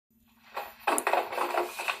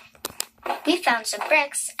We found some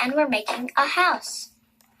bricks and we're making a house.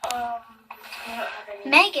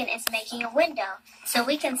 Megan is making a window so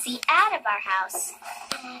we can see out of our house.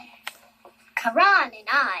 Karan and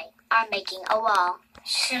I are making a wall.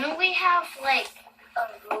 Shouldn't we have, like,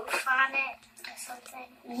 a roof on it or something?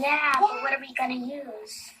 Yeah, but what are we gonna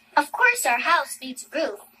use? Of course our house needs a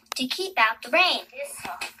roof to keep out the rain.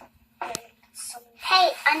 Hey,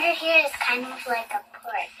 under here is kind of like a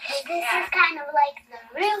porch. This is kind of like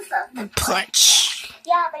the roof of the porch.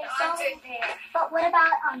 Yeah, but it's only there. But what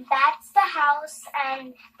about, that's the house,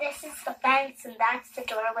 and this is the fence, and that's the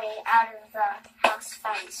doorway out of the house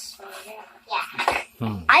fence.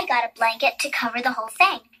 Yeah. I got a blanket to cover the whole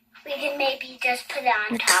thing. We can maybe just put it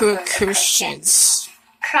on top of the cushions.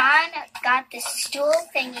 Kron got this stool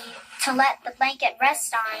thingy to let the blanket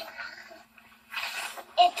rest on.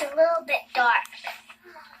 It's a little bit dark.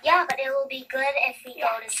 Yeah, but it will be good if we go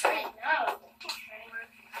to sleep.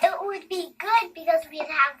 It would be good because we'd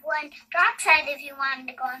have one dark side if you wanted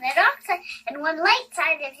to go on the dark side, and one light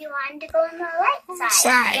side if you wanted to go on the light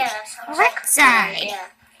side. Yeah, Right side. Yeah.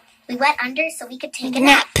 We went under so we could take a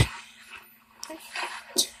Nap.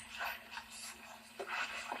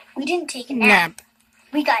 We didn't take a nap.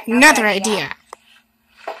 We got Another idea.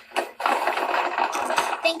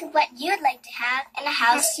 Think of what you'd like to have in a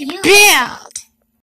house you Build.